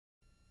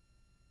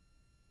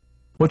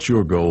What's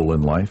your goal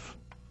in life?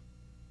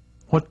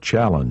 What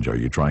challenge are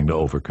you trying to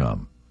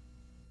overcome?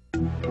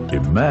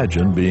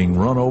 Imagine being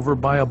run over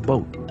by a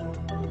boat,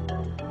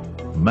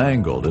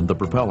 mangled in the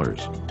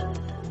propellers,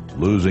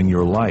 losing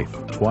your life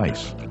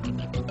twice,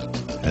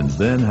 and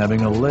then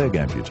having a leg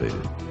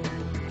amputated.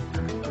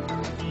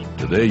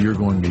 Today you're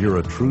going to hear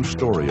a true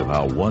story of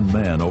how one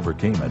man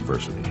overcame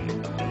adversity,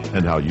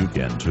 and how you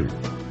can too.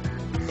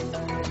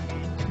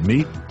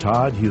 Meet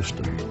Todd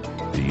Houston,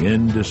 the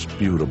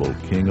indisputable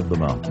king of the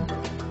mountain.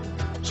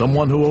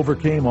 Someone who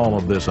overcame all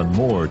of this and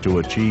more to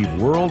achieve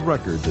world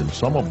records in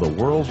some of the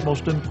world's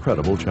most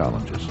incredible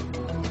challenges.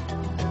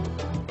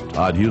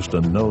 Todd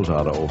Houston knows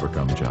how to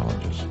overcome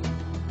challenges.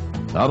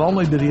 Not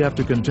only did he have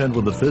to contend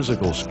with the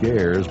physical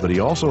scares, but he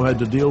also had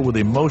to deal with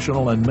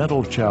emotional and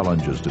mental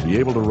challenges to be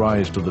able to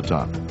rise to the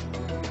top.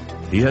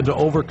 He had to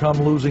overcome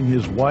losing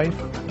his wife,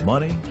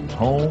 money,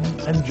 home,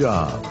 and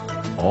job,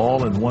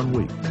 all in 1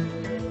 week.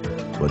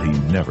 But he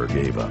never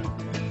gave up.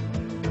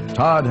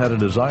 Todd had a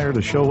desire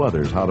to show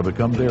others how to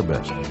become their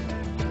best.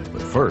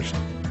 But first,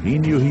 he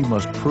knew he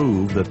must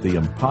prove that the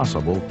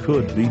impossible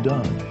could be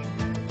done.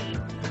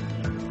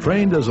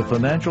 Trained as a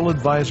financial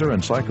advisor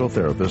and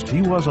psychotherapist,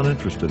 he wasn't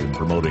interested in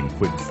promoting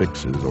quick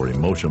fixes or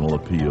emotional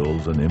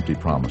appeals and empty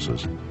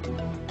promises.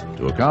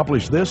 To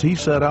accomplish this, he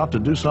set out to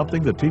do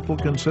something that people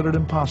considered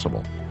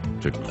impossible: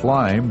 to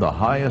climb the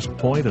highest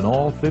point in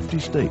all 50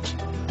 states,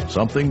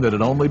 something that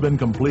had only been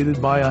completed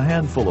by a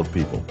handful of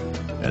people,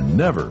 and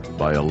never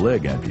by a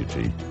leg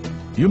amputee.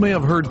 You may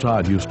have heard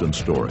Todd Houston's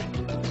story.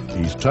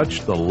 He's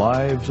touched the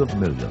lives of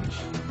millions.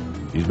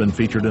 He's been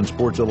featured in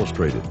Sports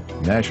Illustrated,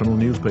 national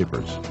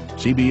newspapers,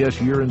 CBS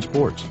Year in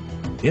Sports,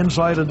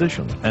 Inside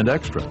Edition, and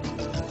Extra,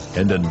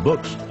 and in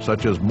books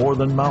such as More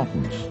Than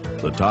Mountains,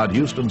 The Todd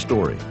Houston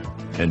Story,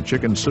 and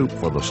Chicken Soup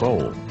for the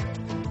Soul.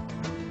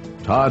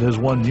 Todd has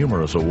won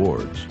numerous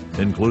awards,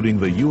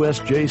 including the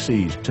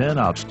USJC's 10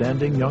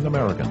 Outstanding Young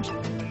Americans,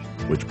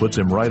 which puts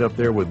him right up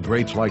there with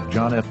greats like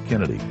John F.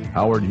 Kennedy,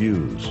 Howard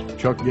Hughes,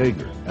 Chuck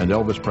Yeager, and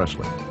Elvis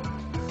Presley.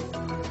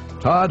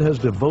 Todd has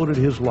devoted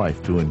his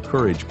life to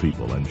encourage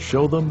people and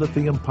show them that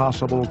the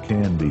impossible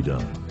can be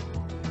done.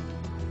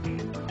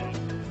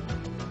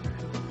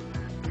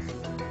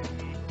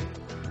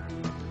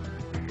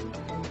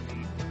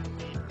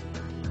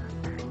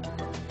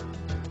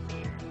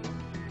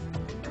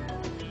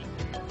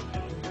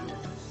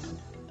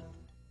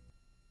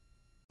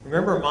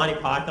 Remember Monty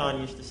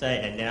Python used to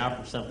say, "And now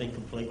for something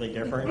completely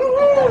different"?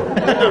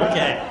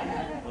 Okay,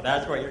 well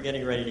that's what you're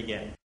getting ready to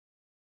get.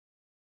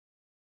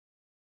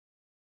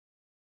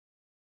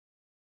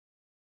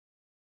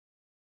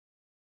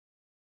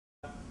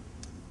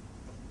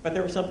 But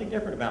there was something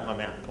different about my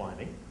mountain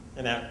climbing,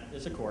 and that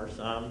is, of course,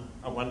 a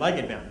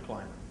one-legged mountain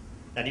climber.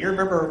 Now, do you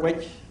remember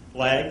which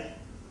leg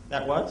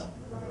that was?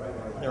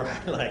 The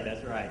right leg,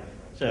 that's right.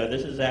 So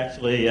this is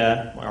actually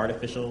my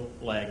artificial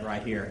leg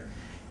right here.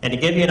 And to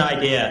give you an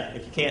idea,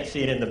 if you can't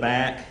see it in the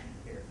back,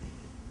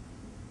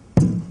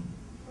 here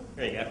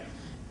you go.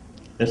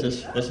 This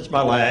is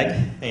my leg,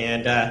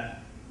 and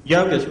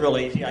yoga is real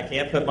easy. I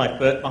can't put my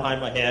foot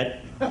behind my head.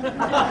 No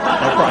problem.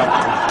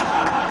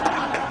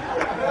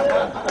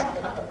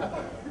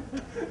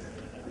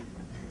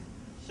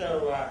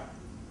 So,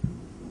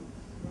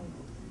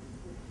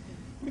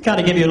 to kind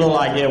of give you a little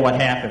idea of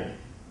what happened.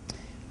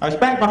 I was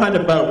back behind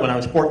a boat when I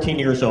was 14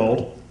 years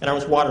old, and I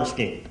was water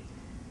skiing,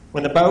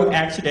 when the boat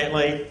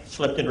accidentally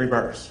slipped in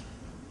reverse.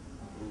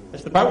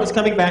 As the boat was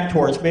coming back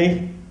towards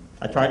me,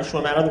 I tried to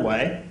swim out of the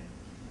way,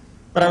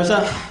 but I was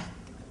up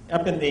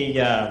in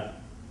the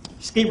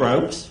ski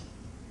ropes,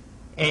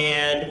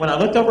 and when I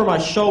looked over my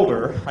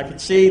shoulder, I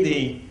could see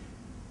the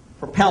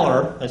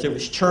propeller as it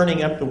was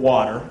churning up the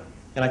water,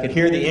 and I could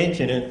hear the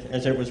engine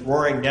as it was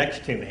roaring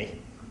next to me.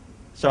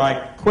 So I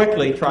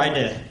quickly tried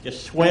to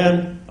just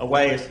swim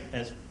away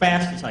as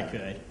fast as I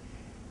could.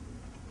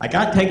 I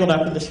got tangled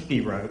up in the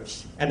ski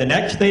ropes, and the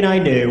next thing I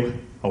knew,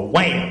 a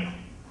wham,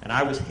 and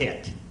I was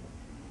hit.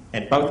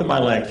 And both of my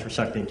legs were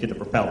sucked into the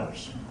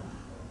propellers.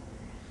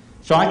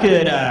 So I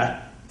could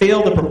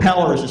feel the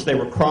propellers as they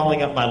were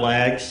crawling up my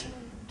legs,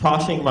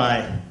 tossing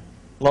my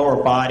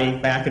lower body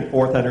back and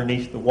forth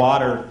underneath the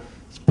water.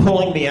 It's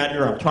pulling me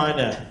under. I'm trying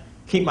to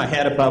keep my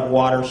head above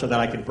water so that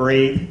I could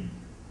breathe.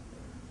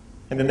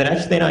 And then the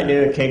next thing I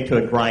knew, it came to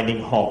a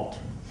grinding halt.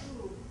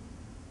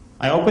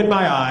 I opened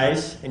my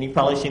eyes, and you've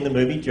probably seen the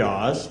movie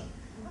Jaws.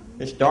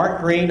 This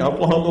dark green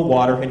Oklahoma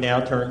water had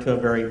now turned to a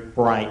very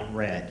bright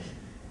red.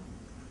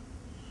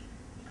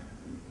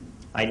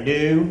 I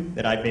knew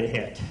that I'd been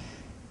hit.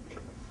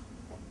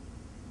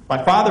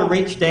 My father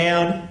reached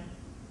down,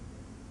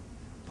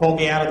 pulled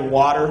me out of the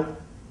water,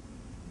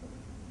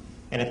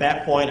 and at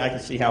that point I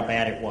could see how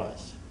bad it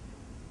was.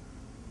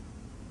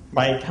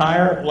 My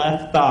entire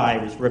left thigh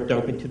was ripped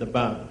open to the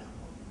bone.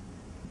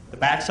 The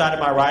backside of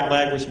my right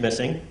leg was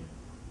missing,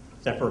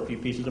 except for a few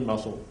pieces of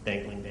muscle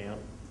dangling down.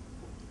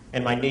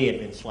 And my knee had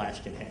been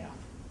slashed in half.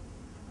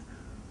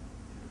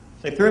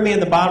 So they threw me in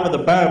the bottom of the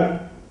boat,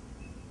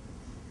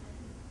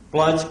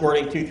 blood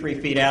squirting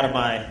 2-3 feet out of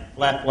my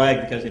left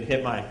leg because it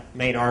hit my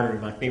main artery,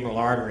 my femoral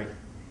artery.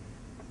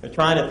 They're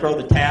trying to throw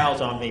the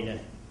towels on me to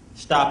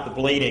stop the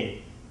bleeding.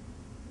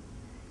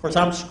 Of course,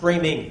 I'm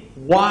screaming,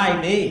 why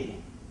me?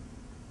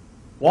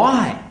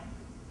 Why?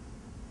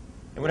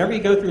 And whenever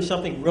you go through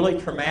something really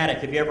traumatic,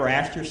 have you ever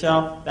asked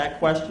yourself that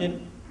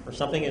question? Or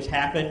something has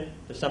happened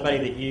to somebody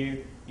that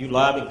you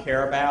love and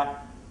care about?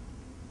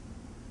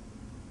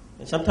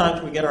 And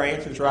sometimes we get our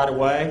answers right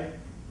away.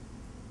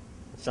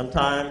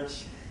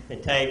 Sometimes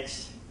it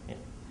takes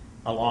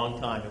a long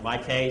time. In my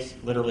case,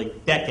 literally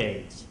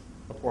decades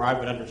before I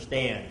would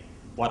understand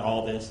what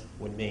all this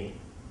would mean.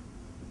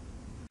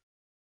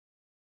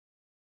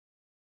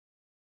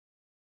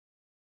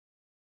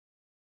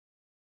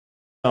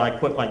 So I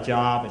quit my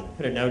job and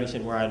put a notice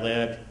in where I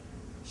lived.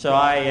 So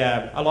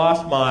I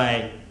lost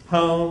my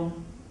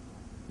home,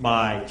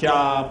 my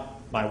job,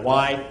 my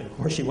wife, and of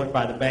course she went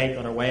by the bank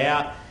on her way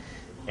out,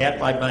 and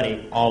my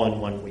money all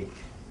in 1 week.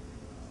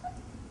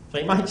 So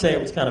you might say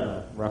it was kind of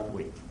a rough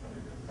week.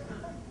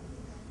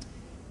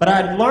 But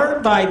I'd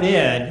learned by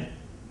then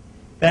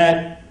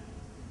that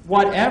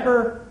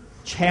whatever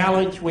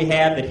challenge we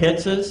have that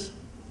hits us,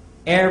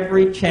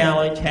 every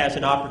challenge has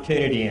an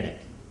opportunity in it.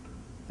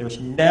 There's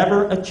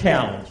never a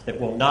challenge that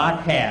will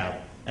not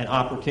have an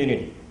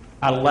opportunity,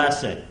 a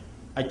lesson,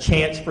 a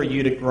chance for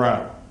you to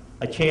grow,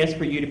 a chance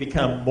for you to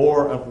become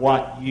more of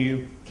what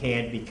you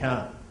can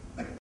become.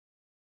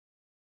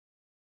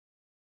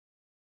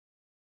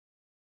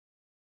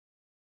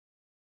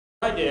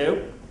 What I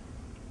do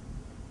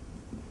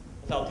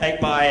is I'll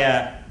take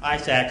my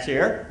ice axe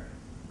here,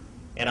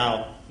 and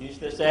I'll use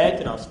this edge,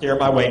 and I'll steer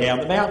my way down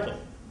the mountain.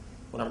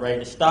 When I'm ready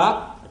to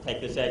stop, I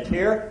take this edge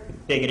here,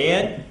 dig it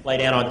in, lay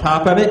down on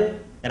top of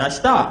it, and I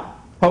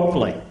stop,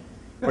 hopefully.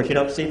 Of course, you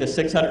don't see the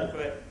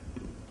 600-foot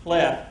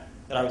cliff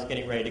that I was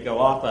getting ready to go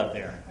off of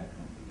there.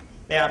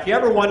 Now, if you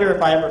ever wonder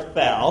if I ever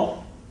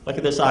fell, look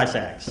at this ice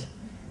axe.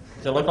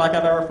 Does it look like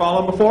I've ever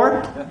fallen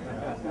before?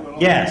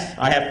 Yes,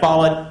 I have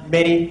fallen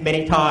many,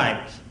 many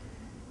times.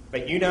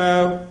 But you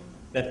know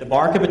that the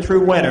mark of a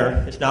true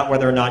winner is not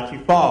whether or not you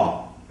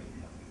fall.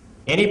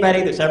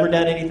 Anybody that's ever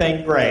done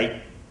anything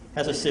great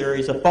has a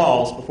series of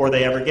falls before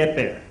they ever get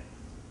there.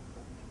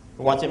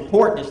 But what's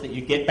important is that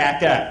you get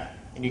back up.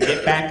 And you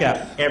get back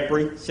up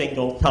every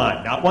single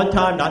time. Not one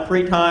time, not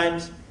 3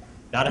 times,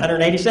 not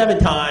 187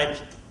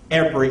 times,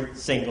 every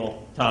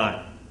single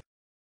time.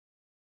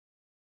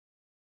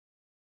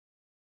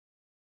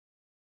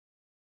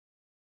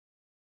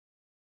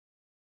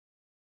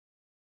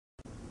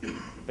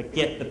 But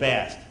get the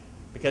best.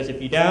 Because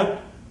if you don't,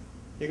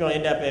 you're going to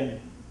end up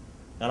in,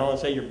 I don't want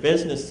to say your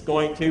business is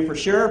going to for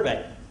sure,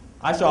 but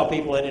I saw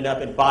people ended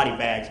up in body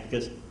bags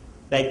because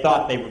they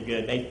thought they were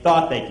good. They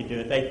thought they could do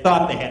it. They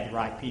thought they had the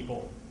right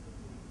people,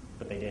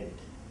 but they didn't.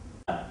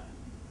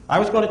 I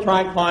was going to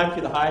try and climb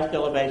to the highest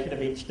elevation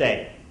of each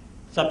state,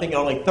 something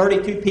only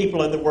 32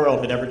 people in the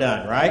world had ever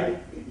done,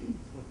 right?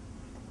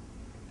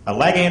 A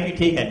leg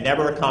amputee had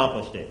never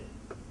accomplished it.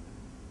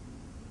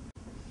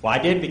 Well, I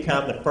did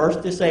become the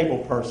first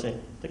disabled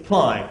person to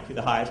climb to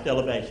the highest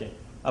elevation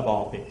of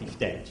all 50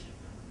 states.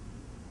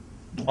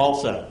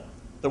 Also,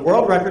 the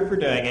world record for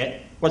doing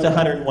it was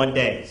 101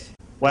 days.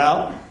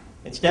 Well,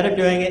 instead of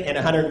doing it in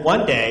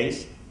 101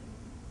 days,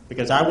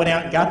 because I went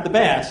out and got the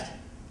best,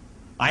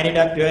 I ended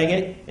up doing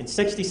it in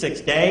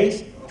 66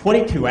 days,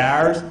 22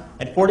 hours,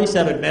 and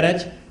 47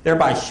 minutes,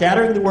 thereby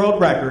shattering the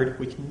world record,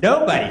 which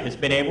nobody has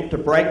been able to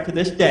break to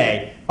this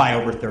day, by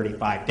over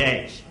 35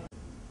 days.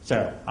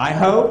 So I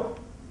hope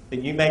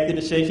that you make the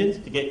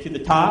decisions to get to the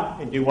top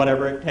and do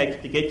whatever it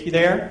takes to get you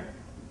there.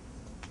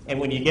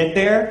 And when you get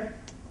there,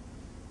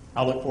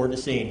 I'll look forward to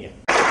seeing you.